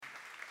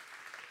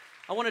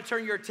I want to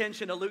turn your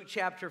attention to Luke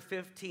chapter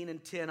 15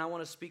 and 10. I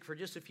want to speak for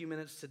just a few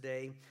minutes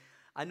today.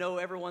 I know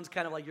everyone's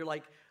kind of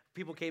like,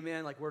 people came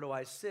in like, where do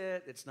I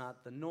sit? It's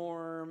not the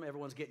norm.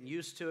 Everyone's getting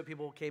used to it.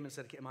 People came and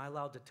said, am I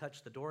allowed to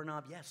touch the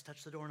doorknob? Yes,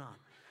 touch the doorknob.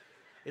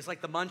 It's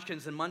like the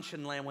Munchkins in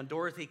Munchinland when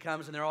Dorothy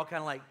comes and they're all kind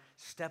of like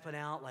stepping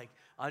out, like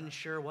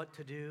unsure what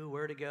to do,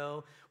 where to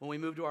go. When we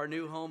moved to our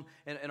new home,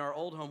 in our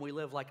old home, we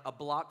lived like a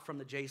block from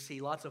the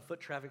JC, lots of foot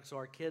traffic, so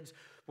our kids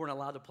weren't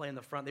allowed to play in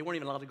the front. They weren't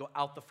even allowed to go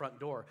out the front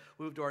door.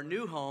 We moved to our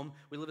new home.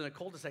 We lived in a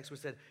cul-de-sac, so we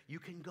said, you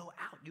can go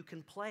out, you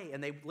can play.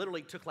 And they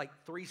literally took like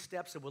 3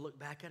 steps and would look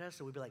back at us,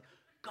 and we'd be like,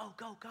 go,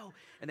 go, go.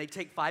 And they'd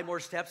take 5 more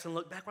steps and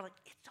look back. We're like,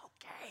 it's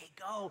okay,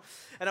 go.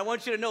 And I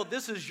want you to know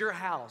this is your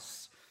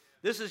house.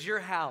 This is your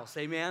house,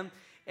 amen?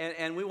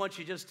 And we want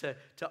you just to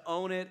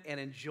own it and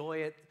enjoy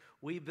it.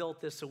 We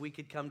built this so we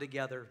could come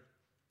together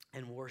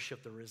and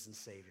worship the risen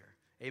Savior,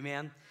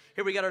 amen?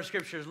 Here we got our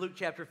scriptures, Luke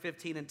chapter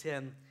 15 and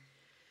 10.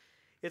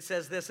 It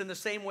says this, in the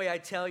same way I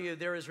tell you,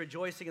 there is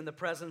rejoicing in the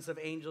presence of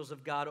angels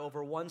of God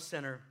over one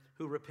sinner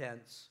who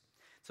repents.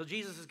 So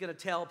Jesus is going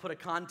to put a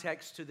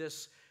context to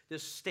this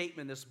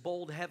statement, this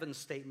bold heaven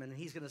statement. And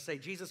he's going to say,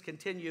 Jesus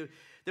continued,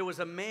 there was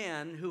a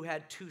man who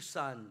had 2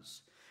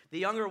 sons. The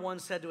younger one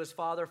said to his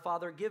father,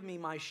 Father, give me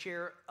my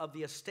share of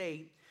the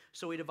estate.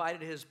 So he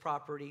divided his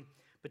property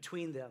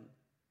between them.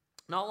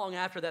 Not long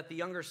after that, the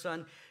younger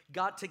son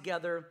got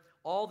together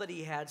all that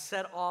he had,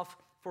 set off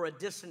for a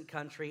distant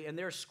country, and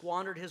there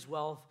squandered his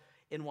wealth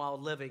in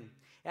wild living.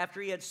 After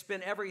he had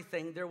spent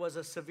everything, there was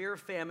a severe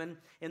famine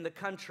in the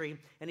country,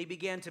 and he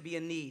began to be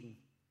in need.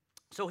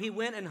 So he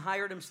went and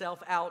hired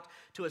himself out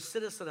to a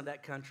citizen of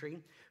that country,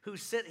 who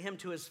sent him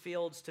to his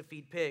fields to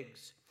feed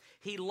pigs.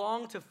 He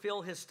longed to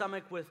fill his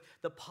stomach with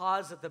the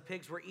pods that the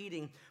pigs were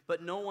eating,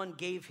 but no one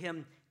gave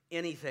him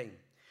anything.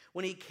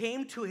 When he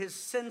came to his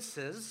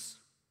senses,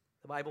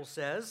 the Bible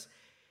says,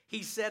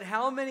 he said,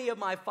 how many of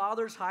my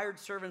father's hired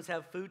servants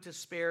have food to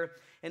spare,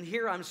 and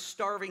here I'm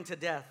starving to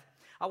death?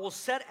 I will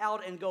set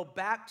out and go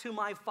back to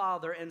my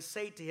father and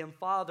say to him,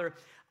 Father,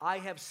 I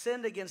have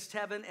sinned against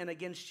heaven and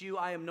against you.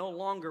 I am no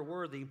longer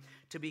worthy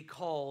to be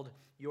called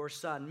your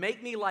son.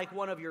 Make me like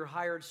one of your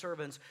hired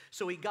servants.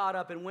 So he got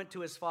up and went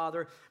to his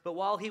father. But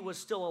while he was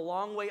still a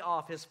long way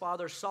off, his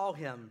father saw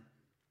him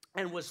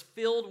and was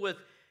filled with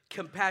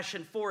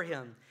compassion for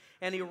him.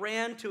 And he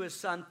ran to his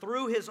son,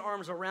 threw his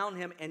arms around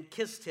him, and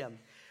kissed him.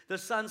 The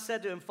son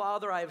said to him,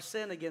 Father, I have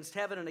sinned against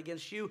heaven and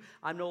against you.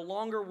 I'm no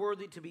longer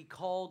worthy to be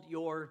called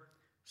your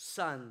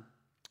son.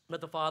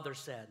 But the father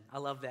said, I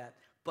love that.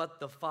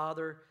 But the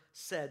father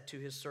said to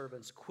his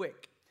servants,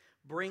 quick,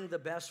 bring the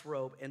best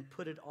robe and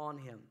put it on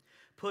him.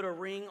 Put a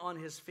ring on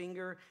his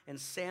finger and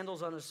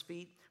sandals on his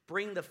feet.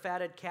 Bring the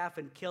fatted calf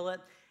and kill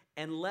it.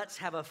 And let's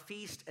have a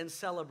feast and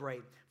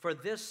celebrate. For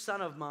this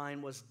son of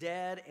mine was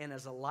dead and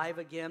is alive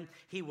again.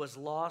 He was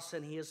lost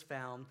and he is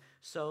found.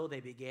 So they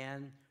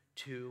began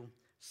to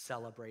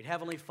celebrate.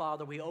 Heavenly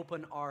Father, we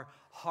open our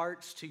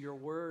hearts to your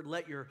word.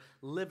 Let your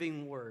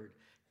living word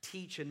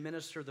teach and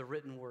minister the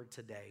written word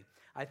today.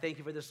 I thank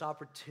you for this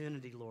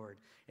opportunity, Lord,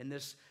 in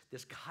this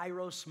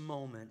Kairos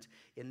moment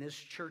in this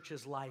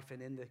church's life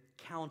and in the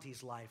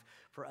county's life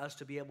for us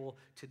to be able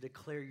to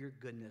declare your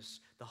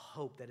goodness, the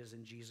hope that is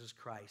in Jesus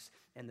Christ.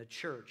 And the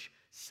church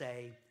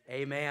say,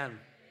 amen.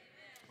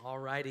 All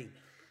righty.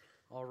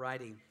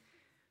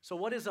 So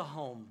what is a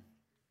home?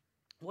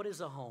 What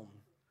is a home?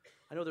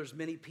 I know there's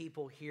many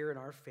people here in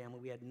our family.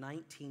 We had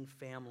 19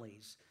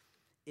 families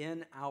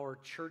in our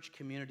church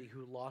community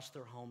who lost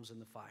their homes in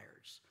the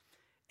fires.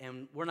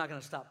 And we're not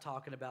going to stop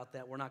talking about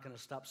that. We're not going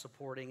to stop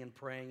supporting and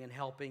praying and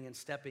helping and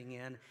stepping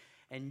in.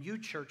 And you,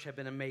 church, have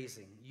been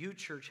amazing. You,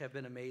 church, have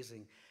been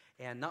amazing.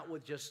 And not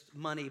with just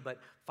money, but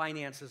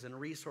finances and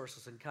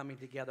resources and coming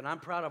together. And I'm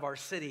proud of our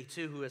city,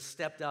 too, who has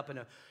stepped up in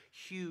a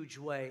huge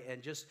way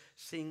and just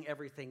seeing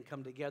everything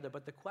come together.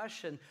 But the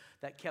question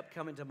that kept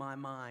coming to my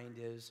mind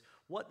is,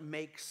 what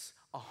makes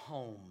a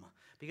home?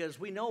 Because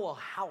we know a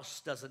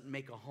house doesn't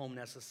make a home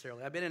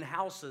necessarily. I've been in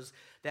houses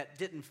that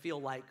didn't feel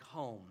like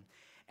home.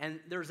 And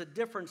there's a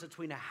difference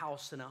between a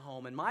house and a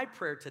home. And my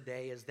prayer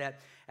today is that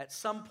at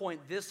some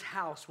point this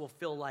house will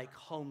feel like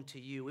home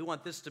to you. We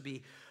want this to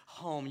be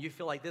home. You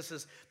feel like this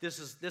is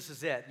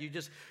it.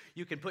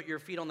 You can put your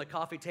feet on the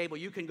coffee table.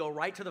 You can go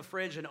right to the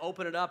fridge and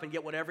open it up and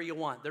get whatever you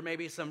want. There may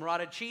be some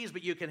rotted cheese,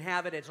 but you can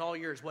have it. It's all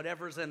yours.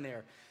 Whatever's in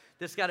there.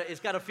 It's got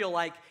to feel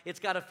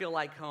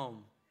like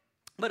home.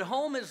 But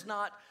home is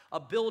not a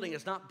building.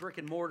 It's not brick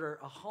and mortar.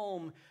 A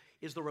home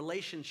is the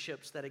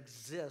relationships that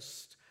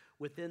exist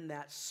within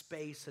that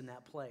space and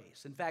that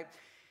place. In fact,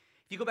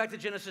 if you go back to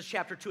Genesis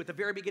chapter 2, at the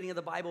very beginning of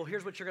the Bible,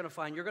 here's what you're going to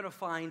find. You're going to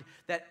find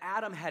that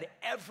Adam had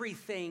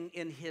everything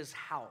in his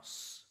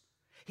house.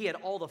 He had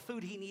all the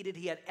food he needed.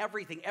 He had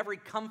everything, every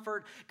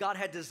comfort God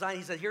had designed.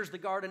 He said, here's the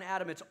garden,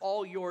 Adam, it's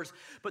all yours.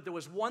 But there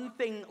was one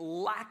thing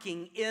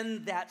lacking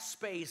in that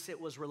space.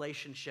 It was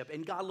relationship.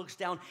 And God looks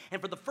down,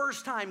 and for the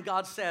first time,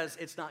 God says,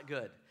 it's not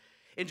good.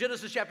 In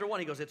Genesis chapter 1,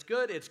 he goes, it's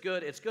good, it's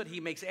good, it's good. He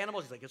makes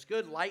animals. He's like, it's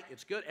good, light,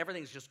 it's good.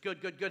 Everything's just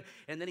good, good, good.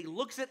 And then he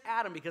looks at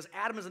Adam because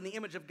Adam is in the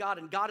image of God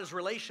and God is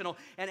relational.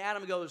 And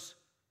Adam goes,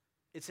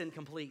 it's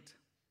incomplete.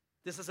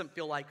 This doesn't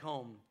feel like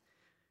home.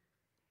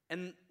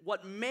 And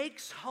what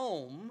makes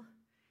home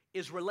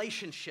is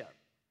relationship.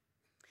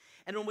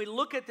 And when we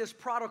look at this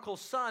prodigal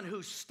son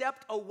who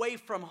stepped away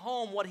from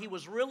home, what he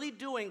was really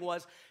doing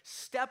was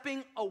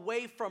stepping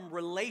away from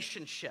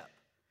relationship.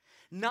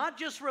 Not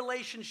just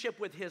relationship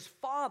with his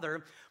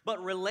father,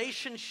 but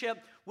relationship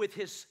with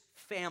his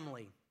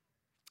family.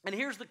 And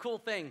here's the cool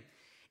thing,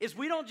 is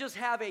we don't just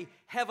have a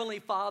heavenly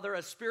father,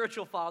 a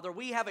spiritual father.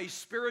 We have a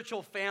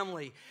spiritual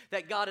family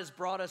that God has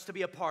brought us to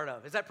be a part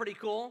of. Is that pretty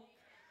cool?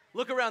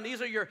 Look around.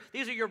 These are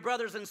your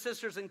brothers and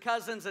sisters and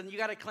cousins, and you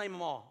got to claim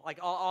them all, like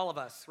all of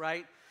us,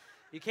 right?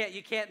 You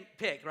can't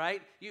pick,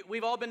 right?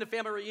 We've all been to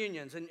family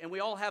reunions, and we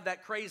all have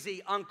that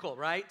crazy uncle,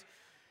 right?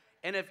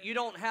 And if you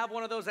don't have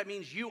one of those, that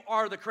means you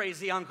are the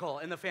crazy uncle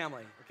in the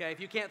family, okay? If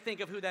you can't think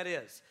of who that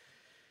is.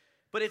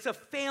 But it's a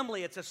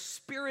family. It's a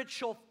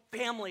spiritual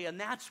family, and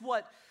that's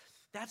what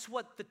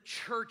the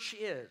church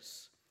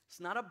is. It's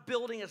not a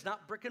building. It's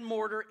not brick and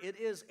mortar. It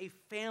is a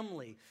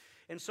family.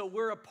 And so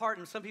we're a part,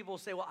 and some people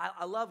say, well,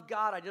 I love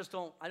God. I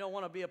don't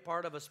want to be a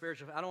part of a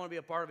spiritual, I don't want to be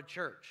a part of a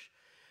church.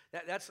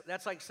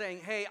 That's like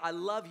saying, hey, I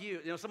love you.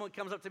 You know, someone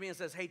comes up to me and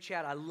says, hey,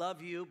 Chad, I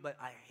love you, but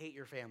I hate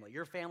your family.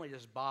 Your family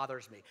just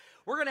bothers me.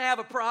 We're going to have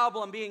a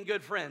problem being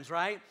good friends,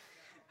 right?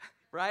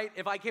 Right?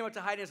 If I came up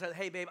to Heidi and said,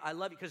 hey, babe, I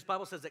love you, because the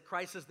Bible says that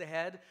Christ is the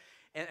head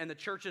and the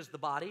church is the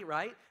body,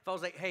 right? If I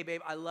was like, hey,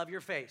 babe, I love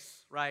your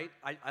face, right?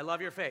 I love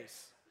your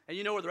face. And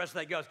you know where the rest of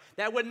that goes.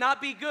 That would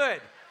not be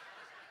good.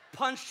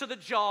 Punch to the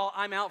jaw,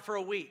 I'm out for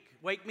a week.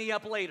 Wake me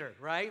up later,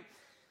 right?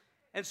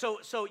 And so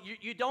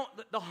you don't,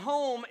 the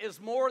home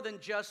is more than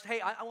just, hey,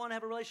 I want to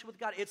have a relationship with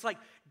God. It's like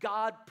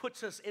God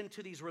puts us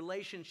into these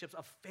relationships,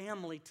 a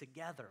family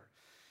together.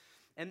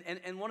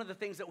 And one of the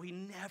things that we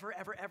never,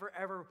 ever, ever,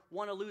 ever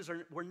want to lose,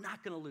 or we're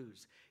not going to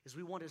lose, is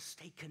we want to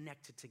stay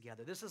connected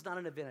together. This is not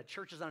an event. A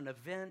church is not an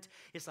event.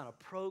 It's not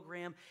a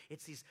program.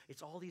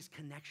 It's all these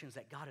connections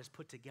that God has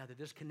put together.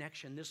 This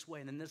connection this way,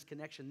 and then this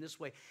connection this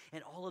way.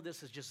 And all of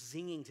this is just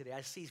zinging today.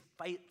 I see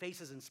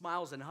faces and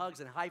smiles and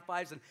hugs and high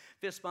fives and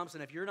fist bumps.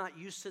 And if you're not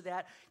used to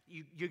that,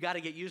 you got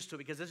to get used to it,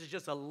 because this is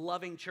just a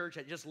loving church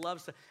that just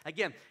loves to.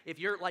 Again, if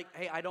you're like,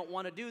 hey, I don't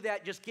want to do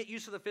that, just get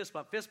used to the fist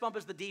bump. Fist bump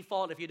is the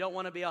default if you don't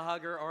want to be a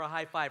hugger or a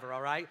high fiver,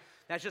 all right?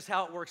 That's just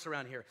how it works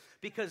around here.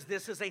 Because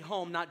this is a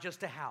home, not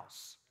just a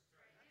house.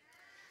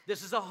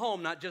 This is a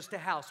home, not just a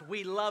house.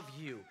 We love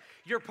you.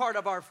 You're part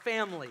of our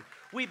family.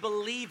 We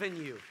believe in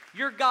you.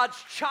 You're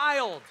God's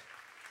child.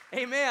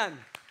 Amen.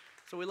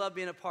 So we love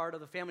being a part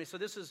of the family. So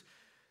this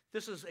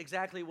is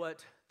exactly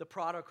what the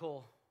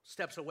prodigal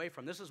steps away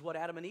from. This is what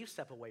Adam and Eve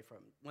step away from.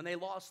 When they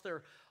lost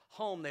their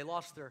home, they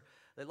lost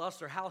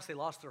their house, they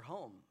lost their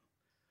home.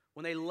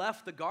 When they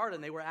left the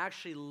garden, they were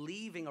actually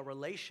leaving a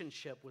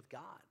relationship with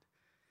God.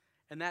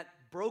 And that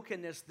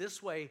brokenness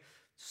this way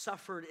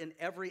suffered in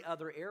every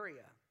other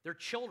area. Their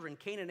children,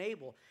 Cain and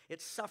Abel,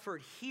 it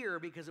suffered here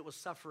because it was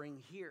suffering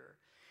here.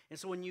 And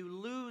so when you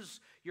lose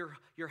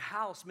your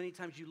house, many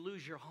times you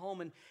lose your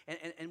home,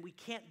 and we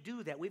can't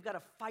do that. We've got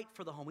to fight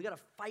for the home. We've got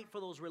to fight for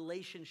those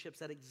relationships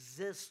that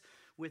exist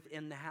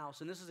within the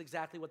house. And this is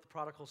exactly what the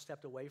prodigal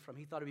stepped away from.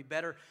 He thought it'd be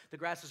better. The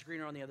grass is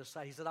greener on the other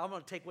side. He said, I'm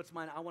going to take what's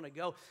mine. I want to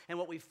go. And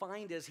what we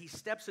find is he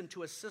steps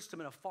into a system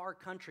in a far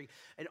country,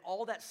 and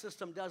all that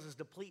system does is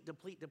deplete,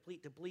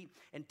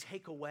 and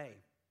take away.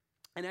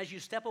 And as you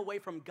step away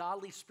from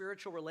godly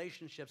spiritual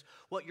relationships,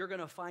 what you're going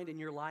to find in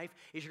your life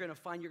is you're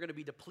going to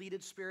be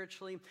depleted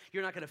spiritually.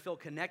 You're not going to feel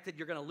connected.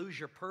 You're going to lose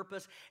your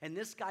purpose. And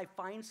this guy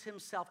finds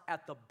himself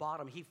at the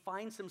bottom. He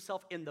finds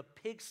himself in the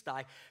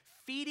pigsty,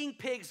 feeding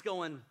pigs,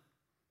 going,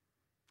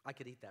 I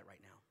could eat that right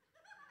now.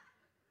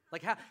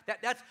 Like how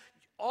that's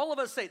all of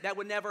us say that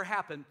would never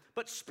happen,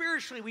 but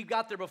spiritually we've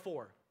got there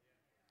before.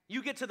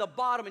 You get to the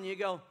bottom and you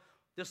go,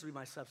 this will be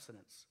my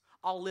substance.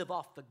 I'll live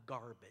off the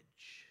garbage.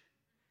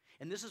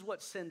 And this is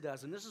what sin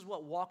does, and this is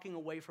what walking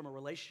away from a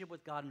relationship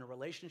with God and a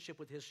relationship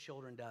with his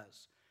children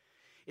does,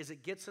 is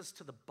it gets us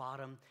to the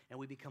bottom and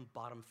we become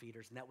bottom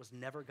feeders. And that was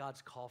never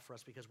God's call for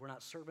us, because we're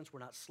not servants, we're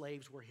not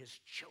slaves, we're his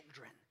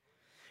children.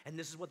 And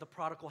this is what the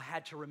prodigal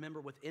had to remember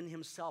within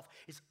himself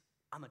is,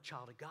 I'm a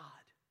child of God.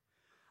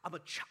 I'm a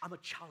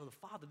child of the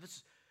Father.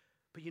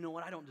 But you know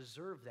what? I don't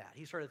deserve that.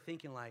 He started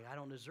thinking like, I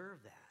don't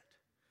deserve that.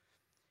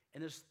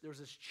 And there was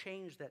this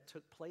change that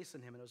took place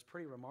in him, and it was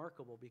pretty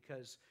remarkable,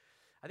 because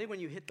I think when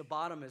you hit the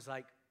bottom is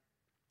like,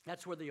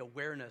 that's where the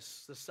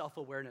awareness, the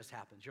self-awareness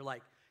happens. You're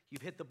like,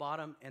 you've hit the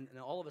bottom, and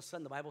all of a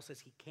sudden the Bible says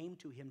he came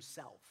to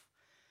himself,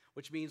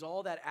 which means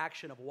all that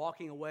action of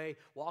walking away,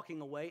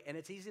 and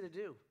it's easy to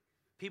do.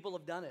 People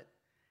have done it.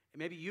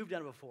 Maybe you've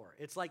done it before.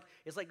 It's like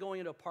going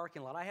into a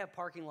parking lot. I have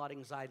parking lot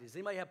anxiety. Does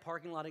anybody have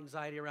parking lot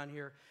anxiety around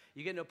here?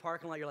 You get into a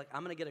parking lot, you're like,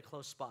 I'm going to get a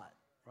close spot,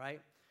 right?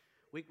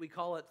 We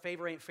call it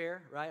favor ain't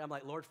fair, right? I'm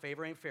like, Lord,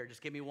 favor ain't fair.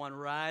 Just give me one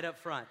right up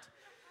front.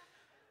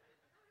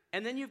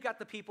 And then you've got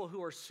the people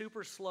who are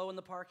super slow in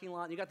the parking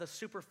lot, and you got the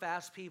super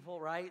fast people,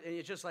 right? And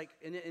it's just like,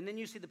 and then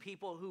you see the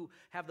people who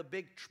have the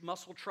big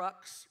muscle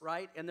trucks,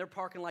 right? And they're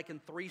parking like in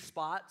 3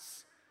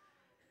 spots.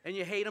 And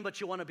you hate them, but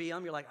you want to be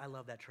them. You're like, I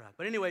love that truck.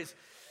 But anyways,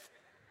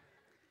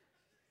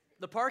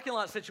 the parking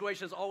lot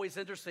situation is always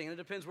interesting, and it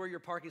depends where you're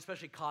parking,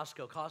 especially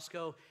Costco.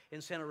 Costco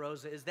in Santa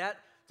Rosa,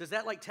 does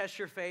that like test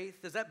your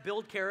faith? Does that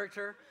build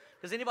character?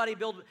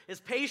 Is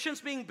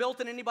patience being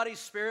built in anybody's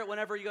spirit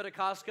whenever you go to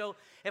Costco?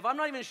 If I'm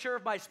not even sure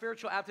of my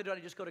spiritual aptitude, I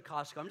just go to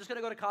Costco. I'm just going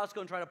to go to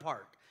Costco and try to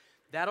park.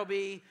 That'll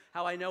be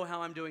how I know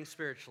how I'm doing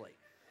spiritually.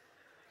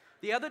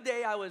 The other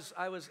day, I was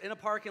in a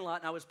parking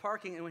lot, and I was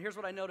parking, and here's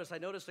what I noticed. I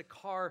noticed a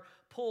car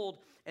pulled,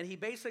 and he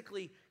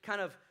basically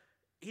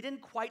he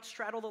didn't quite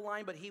straddle the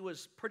line, but he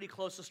was pretty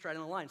close to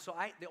straddling the line. So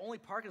the only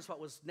parking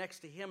spot was next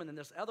to him and then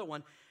this other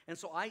one. And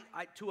so I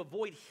to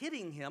avoid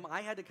hitting him,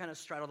 I had to kind of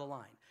straddle the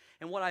line.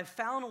 And what I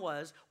found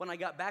was, when I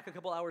got back a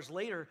couple hours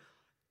later,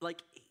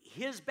 like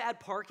his bad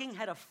parking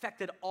had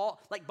affected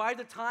like by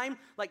the time,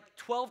 like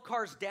 12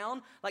 cars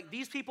down, like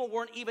these people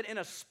weren't even in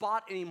a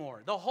spot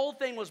anymore. The whole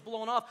thing was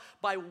blown off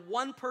by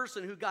one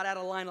person who got out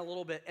of line a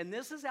little bit. And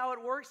this is how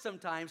it works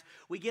sometimes.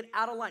 We get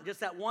out of line,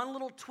 just that one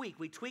little tweak.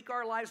 We tweak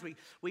our lives.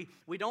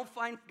 We don't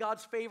find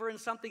God's favor in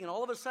something, and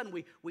all of a sudden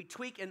we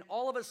tweak, and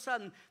all of a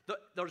sudden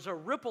there's a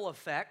ripple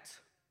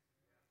effect.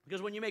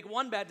 Because when you make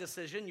one bad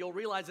decision, you'll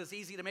realize it's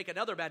easy to make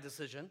another bad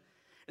decision,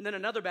 and then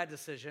another bad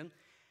decision.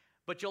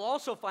 But you'll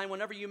also find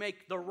whenever you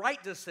make the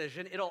right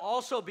decision, it'll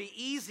also be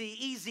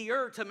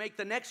easier to make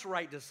the next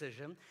right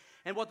decision.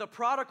 And what the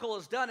prodigal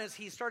has done is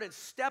he started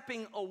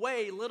stepping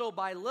away little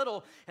by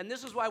little. And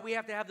this is why we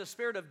have to have the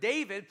spirit of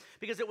David,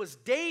 because it was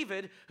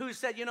David who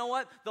said, you know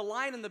what? The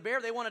lion and the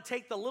bear, they want to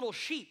take the little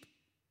sheep.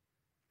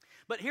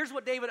 But here's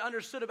what David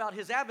understood about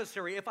his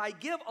adversary. If I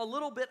give a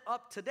little bit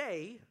up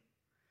today,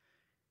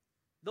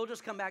 they'll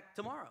just come back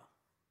tomorrow.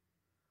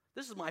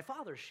 This is my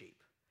father's sheep.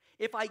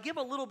 If I give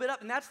a little bit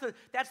up, and that's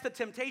the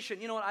temptation.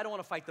 You know what? I don't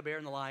want to fight the bear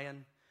and the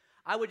lion.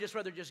 I would just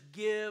rather just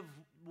give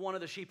one of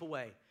the sheep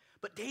away.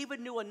 But David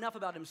knew enough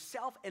about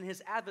himself and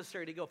his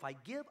adversary to go, if I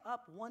give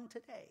up one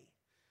today,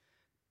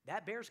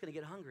 that bear's going to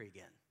get hungry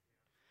again.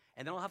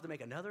 And then I'll have to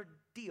make another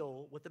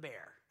deal with the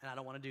bear, and I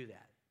don't want to do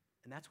that.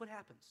 And that's what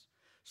happens.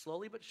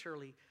 Slowly but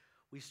surely,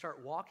 we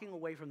start walking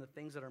away from the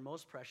things that are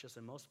most precious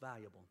and most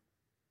valuable.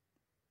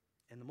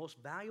 And the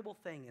most valuable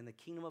thing in the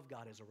kingdom of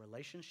God is a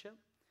relationship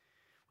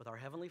with our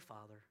Heavenly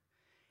Father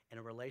and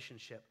a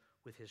relationship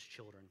with His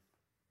children.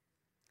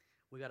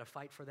 We've got to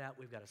fight for that.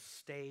 We've got to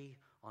stay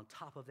on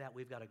top of that.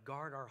 We've got to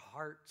guard our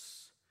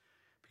hearts,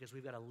 because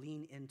we've got to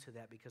lean into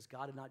that, because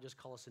God did not just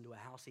call us into a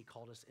house, He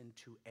called us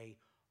into a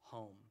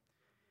home.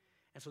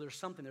 And so there's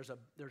something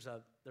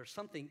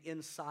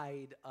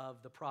inside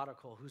of the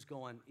prodigal who's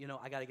going, you know,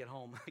 I got to get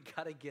home. I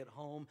got to get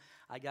home.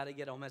 I got to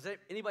get home. Has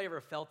anybody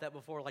ever felt that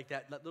before, like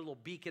that little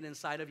beacon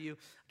inside of you?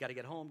 Got to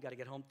get home, got to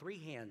get home.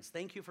 3 hands.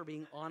 Thank you for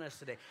being honest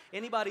today.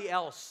 Anybody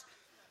else?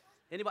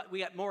 Anybody? We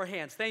got more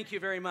hands. Thank you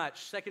very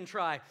much. Second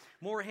try.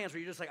 More hands where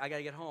you're just like, I got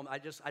to get home.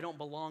 I don't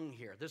belong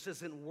here. This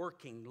isn't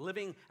working.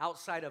 Living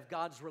outside of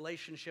God's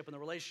relationship and the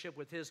relationship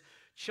with His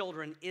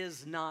children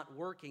is not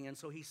working. And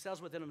so he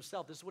says within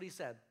himself, this is what he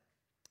said.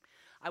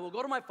 I will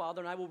go to my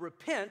father and I will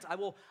repent. I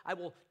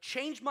will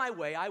change my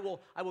way. I will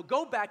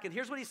go back. And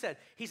here's what he said.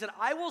 He said,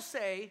 I will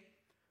say,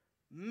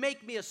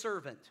 make me a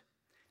servant.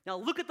 Now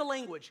look at the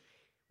language.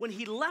 When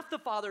he left the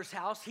father's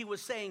house, he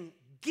was saying,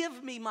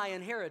 give me my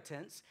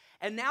inheritance.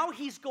 And now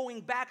he's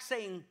going back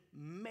saying,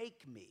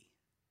 make me.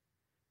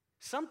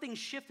 Something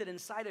shifted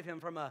inside of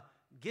him from a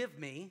give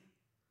me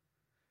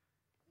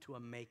to a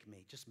make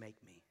me. Just make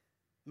me.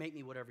 Make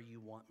me whatever you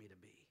want me to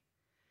be.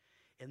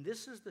 And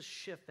this is the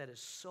shift that is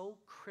so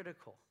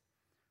critical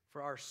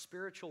for our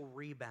spiritual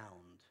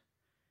rebound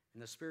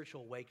and the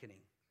spiritual awakening.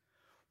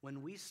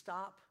 When we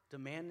stop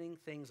demanding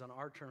things on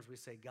our terms, we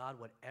say, God,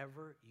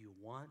 whatever you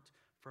want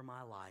for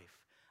my life,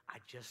 I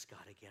just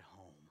got to get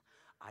home.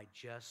 I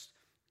just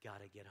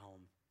got to get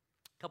home.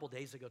 A couple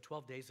days ago,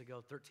 12 days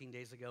ago, 13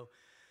 days ago,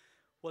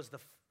 was the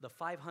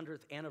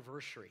 500th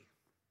anniversary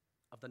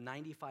of the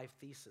 95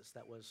 Thesis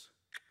that was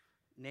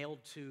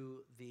nailed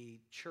to the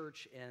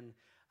church in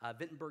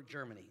Wittenberg,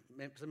 Germany.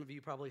 Some of you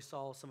probably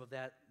saw some of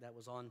that. That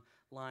was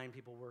online.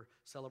 People were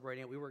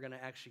celebrating it. We were going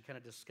to actually kind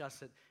of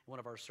discuss it in one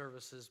of our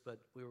services, but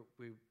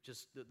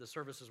the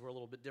services were a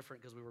little bit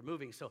different because we were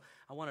moving. So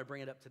I want to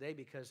bring it up today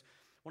because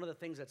one of the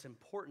things that's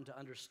important to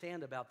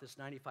understand about this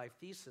 95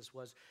 Thesis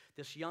was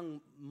this young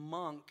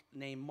monk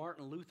named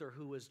Martin Luther,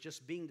 who was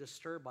just being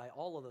disturbed by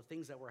all of the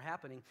things that were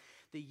happening.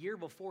 The year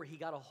before, he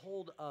got a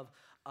hold of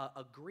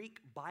a Greek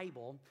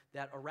Bible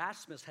that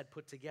Erasmus had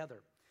put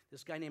together.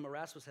 This guy named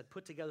Erasmus had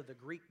put together the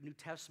Greek New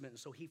Testament, and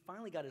so he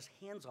finally got his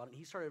hands on it, and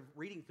he started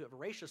reading through it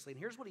voraciously. And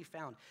here's what he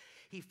found.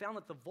 He found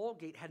that the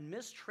Vulgate had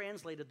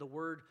mistranslated the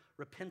word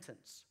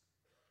repentance.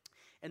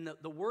 And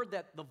the word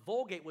that the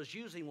Vulgate was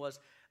using was,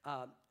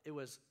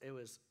 atage,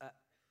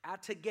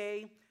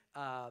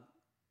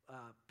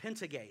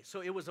 pentage.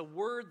 So it was a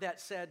word that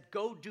said,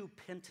 go do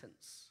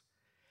penance.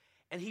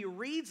 And he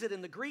reads it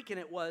in the Greek, and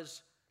it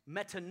was,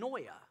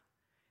 metanoia.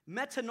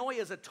 Metanoia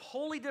is a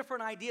totally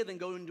different idea than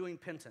going and doing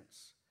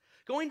penance.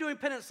 Going and doing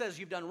penance says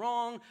you've done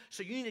wrong,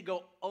 so you need to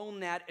go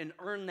own that and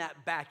earn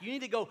that back. You need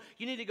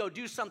to go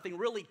do something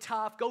really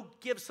tough. Go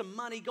give some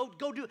money. Go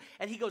do.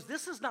 And he goes,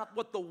 this is not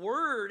what the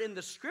word in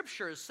the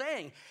scripture is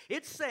saying.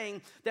 It's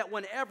saying that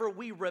whenever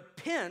we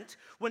repent,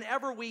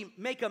 whenever we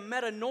make a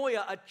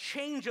metanoia, a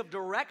change of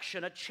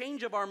direction, a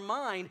change of our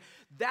mind,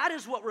 that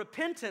is what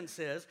repentance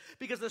is.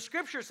 Because the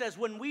scripture says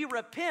when we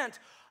repent,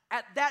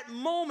 at that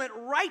moment,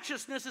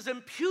 righteousness is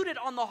imputed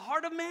on the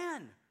heart of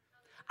man.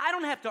 I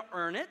don't have to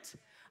earn it.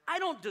 I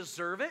don't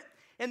deserve it.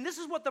 And this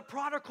is what the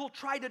prodigal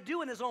tried to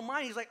do in his own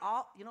mind. He's like,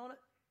 you know what?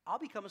 I'll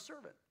become a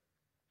servant.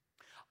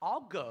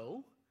 I'll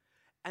go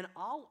and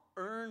I'll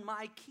earn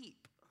my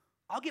keep.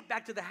 I'll get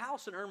back to the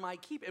house and earn my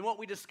keep. And what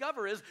we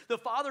discover is the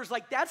father's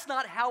like, that's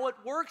not how it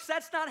works.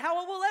 That's not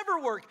how it will ever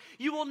work.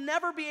 You will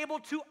never be able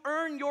to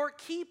earn your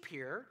keep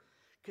here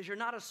because you're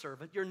not a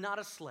servant. You're not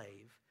a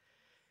slave.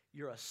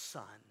 You're a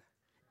son.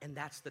 And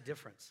that's the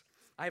difference.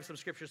 I have some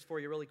scriptures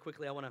for you really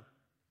quickly. I want to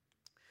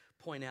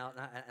point out,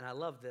 and I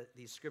love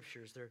these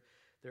scriptures.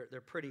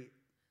 They're pretty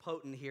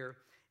potent here.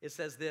 It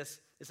says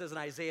this. It says in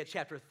Isaiah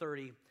chapter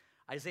 30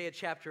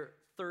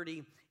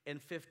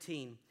 and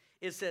 15.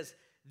 It says,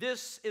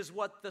 this is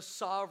what the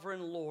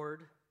sovereign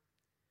Lord,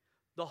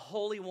 the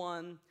Holy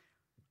One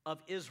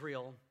of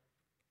Israel,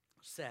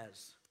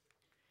 says.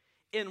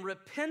 In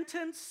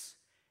repentance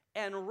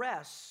and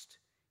rest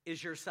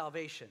is your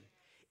salvation.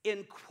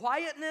 In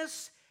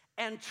quietness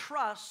and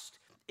trust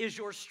is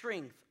your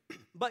strength.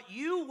 But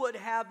you would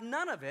have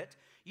none of it.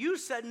 You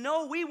said,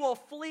 no, we will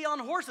flee on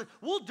horses.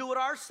 We'll do it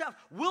ourselves.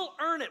 We'll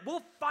earn it.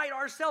 We'll fight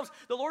ourselves.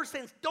 The Lord's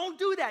saying, don't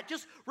do that.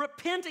 Just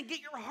repent and get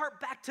your heart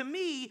back to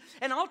me,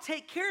 and I'll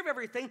take care of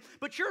everything.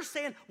 But you're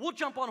saying, we'll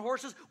jump on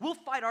horses. We'll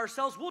fight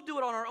ourselves. We'll do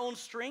it on our own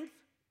strength.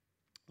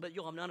 But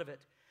you'll have none of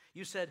it.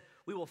 You said,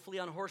 we will flee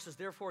on horses.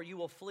 Therefore, you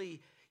will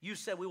flee. You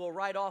said, we will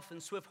ride off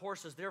in swift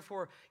horses.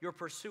 Therefore, your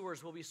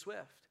pursuers will be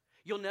swift.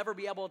 You'll never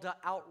be able to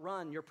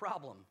outrun your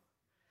problem.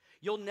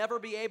 You'll never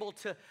be able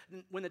to,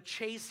 when the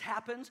chase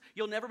happens,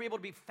 you'll never be able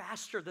to be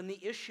faster than the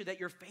issue that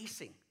you're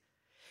facing.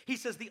 He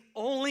says the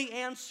only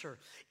answer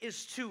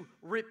is to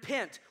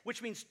repent,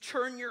 which means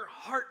turn your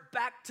heart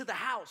back to the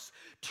house.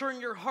 Turn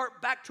your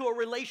heart back to a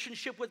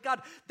relationship with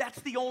God.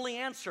 That's the only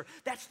answer.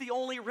 That's the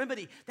only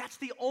remedy. That's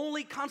the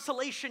only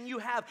consolation you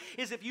have,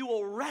 is if you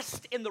will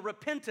rest in the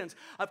repentance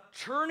of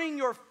turning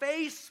your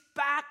face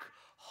back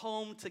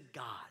home to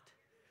God.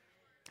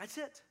 That's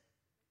it.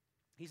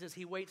 He says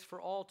he waits for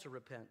all to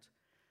repent.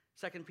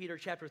 2 Peter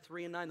chapter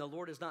 3 and 9, the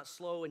Lord is not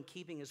slow in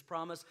keeping his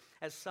promise,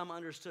 as some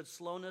understood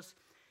slowness.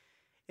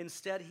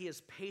 Instead, he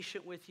is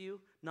patient with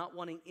you, not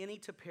wanting any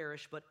to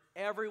perish, but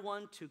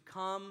everyone to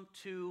come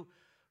to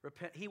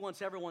repent. He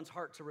wants everyone's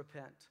heart to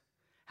repent.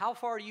 How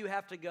far do you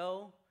have to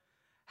go?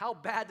 How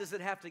bad does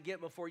it have to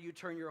get before you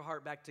turn your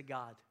heart back to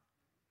God?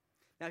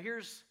 Now,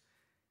 here's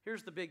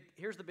the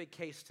big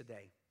case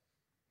today.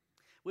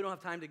 We don't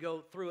have time to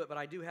go through it, but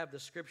I do have the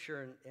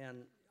scripture,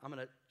 and I'm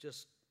going to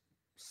just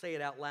say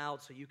it out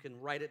loud so you can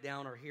write it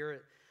down or hear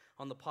it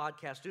on the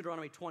podcast.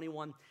 Deuteronomy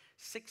 21,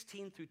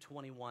 16 through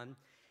 21.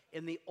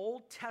 In the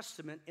Old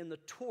Testament, in the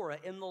Torah,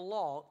 in the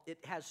law,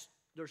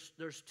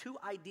 there's two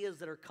ideas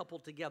that are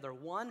coupled together.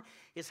 One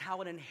is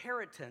how an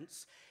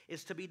inheritance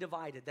is to be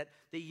divided, that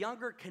the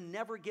younger can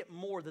never get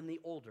more than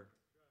the older.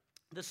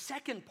 The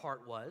second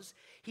part was,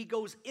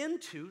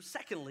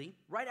 secondly,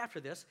 right after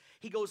this,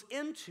 he goes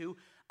into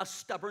a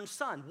stubborn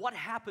son. What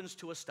happens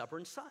to a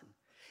stubborn son?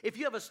 If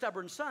you have a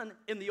stubborn son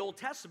in the Old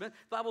Testament,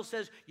 the Bible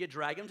says you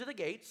drag him to the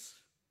gates,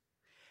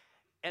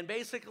 and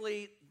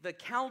basically the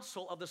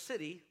council of the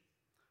city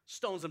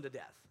stones him to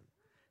death.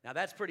 Now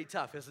that's pretty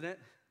tough, isn't it?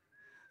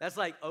 That's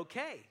like,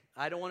 okay,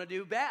 I don't want to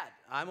do bad.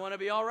 I want to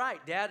be all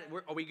right. Dad,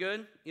 are we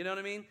good? You know what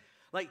I mean?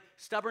 Like,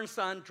 stubborn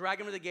son,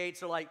 drag him to the gates.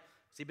 They're like,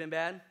 has he been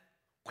bad?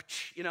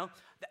 You know,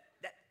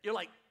 you're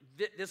like,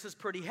 this is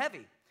pretty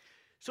heavy.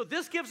 So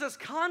this gives us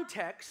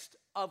context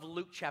of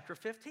Luke chapter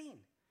 15.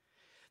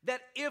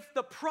 That if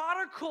the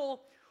prodigal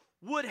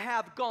would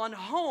have gone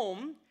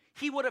home,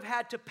 he would have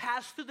had to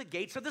pass through the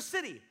gates of the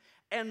city.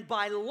 And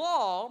by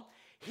law,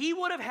 he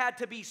would have had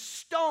to be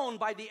stoned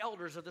by the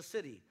elders of the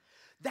city.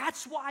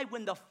 That's why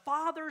when the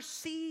father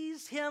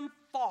sees him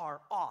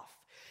far off,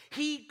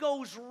 he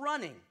goes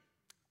running.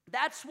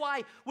 That's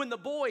why when the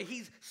boy,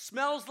 he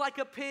smells like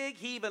a pig,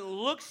 he even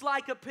looks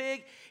like a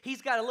pig,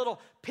 he's got a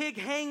little pig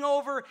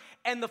hangover,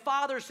 and the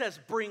father says,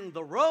 bring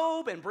the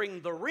robe and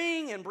bring the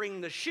ring and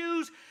bring the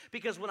shoes,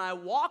 because when I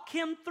walk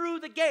him through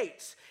the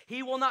gates,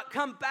 he will not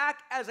come back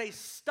as a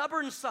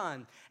stubborn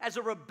son, as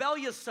a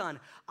rebellious son.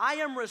 I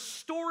am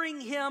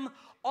restoring him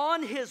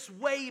on his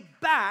way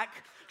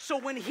back, so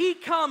when he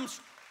comes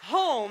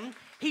home,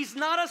 he's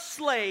not a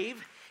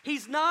slave.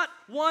 He's not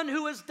one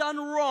who has done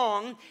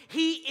wrong.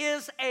 He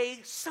is a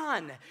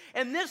son.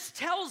 And this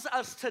tells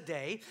us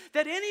today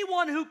that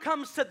anyone who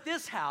comes to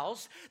this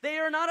house, they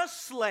are not a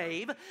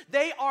slave.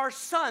 They are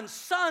sons.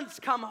 Sons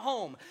come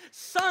home.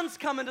 Sons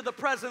come into the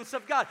presence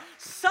of God.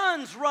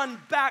 Sons run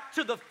back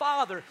to the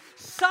Father.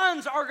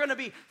 Sons are going to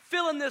be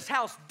filling this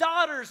house.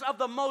 Daughters of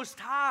the Most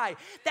High.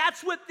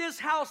 That's what this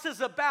house is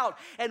about.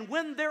 And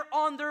when they're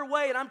on their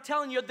way, and I'm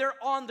telling you, they're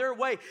on their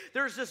way,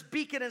 there's this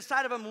beacon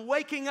inside of them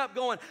waking up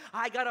going,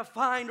 I got to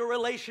find a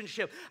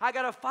relationship. I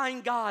got to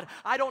find God.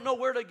 I don't know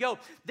where to go.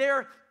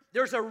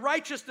 There's a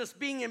righteousness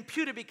being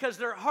imputed because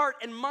their heart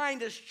and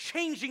mind is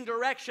changing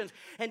directions.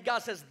 And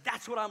God says,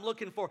 that's what I'm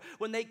looking for.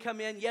 When they come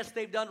in, yes,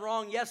 they've done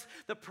wrong. Yes,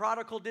 the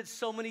prodigal did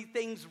so many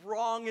things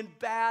wrong and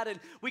bad.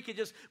 And we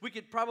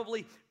could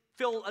probably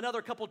fill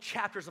another couple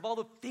chapters of all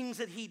the things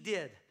that he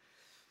did.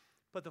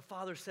 But the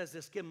Father says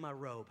this, give him my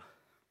robe.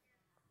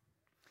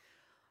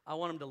 I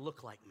want him to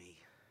look like me.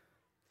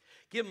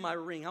 Give him my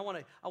ring. I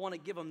want to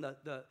give him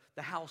the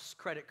house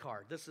credit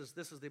card. This is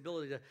the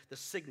ability to the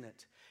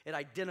signet. It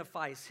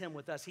identifies him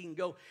with us. He can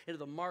go into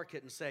the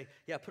market and say,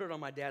 yeah, put it on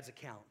my dad's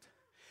account.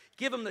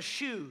 Give him the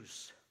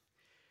shoes.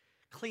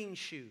 Clean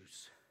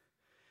shoes.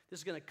 This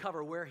is going to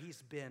cover where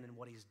he's been and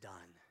what he's done.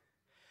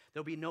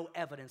 There'll be no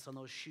evidence on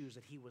those shoes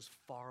that he was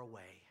far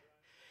away.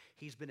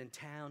 He's been in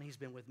town. He's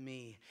been with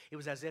me. It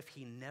was as if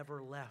he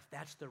never left.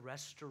 That's the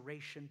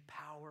restoration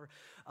power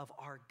of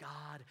our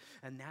God.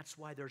 And that's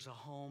why there's a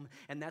home.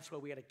 And that's why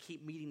we got to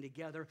keep meeting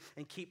together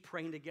and keep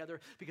praying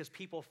together, because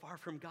people far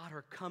from God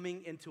are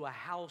coming into a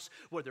house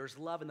where there's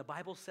love. And the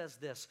Bible says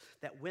this,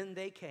 that when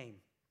they came,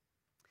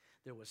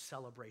 there was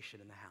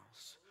celebration in the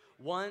house.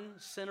 One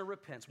sinner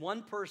repents.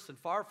 One person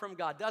far from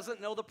God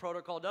doesn't know the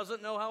protocol,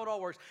 doesn't know how it all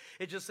works.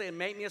 It's just saying,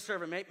 make me a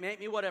servant, make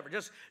me whatever.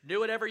 Just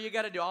do whatever you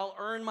got to do. I'll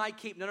earn my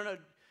keep. No.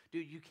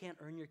 Dude, you can't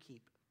earn your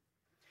keep.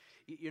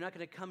 You're not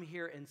going to come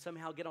here and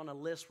somehow get on a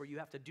list where you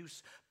have to do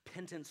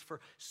penance for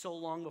so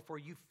long before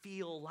you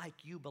feel like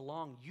you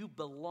belong. You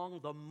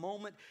belong the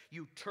moment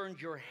you turned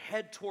your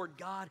head toward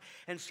God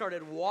and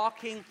started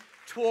walking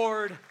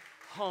toward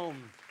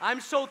home. I'm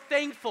so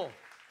thankful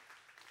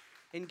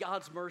in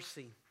God's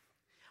mercy.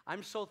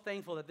 I'm so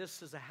thankful that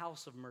this is a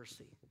house of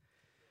mercy.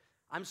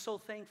 I'm so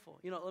thankful.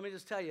 You know, let me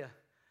just tell you,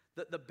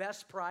 the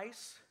best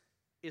price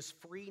is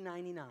free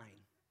 99.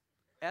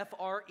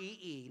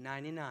 Free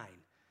 99.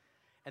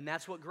 And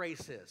that's what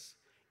grace is.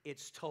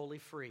 It's totally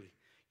free.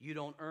 You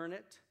don't earn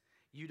it.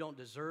 You don't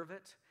deserve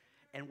it.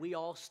 And we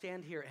all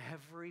stand here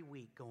every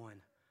week going,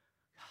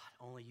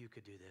 God, only you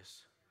could do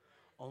this.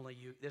 Only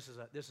you. This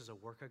is a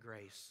work of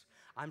grace.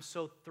 I'm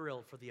so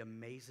thrilled for the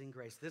amazing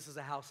grace. This is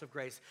a house of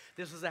grace.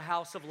 This is a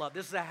house of love.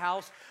 This is a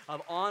house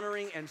of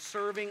honoring and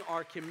serving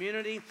our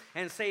community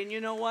and saying,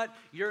 you know what?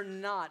 You're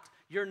not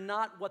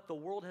what the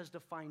world has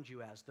defined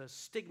you as, the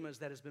stigmas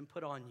that has been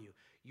put on you.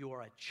 You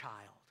are a child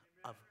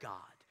of God.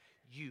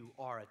 You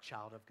are a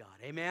child of God.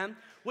 Amen?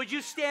 Would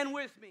you stand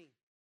with me?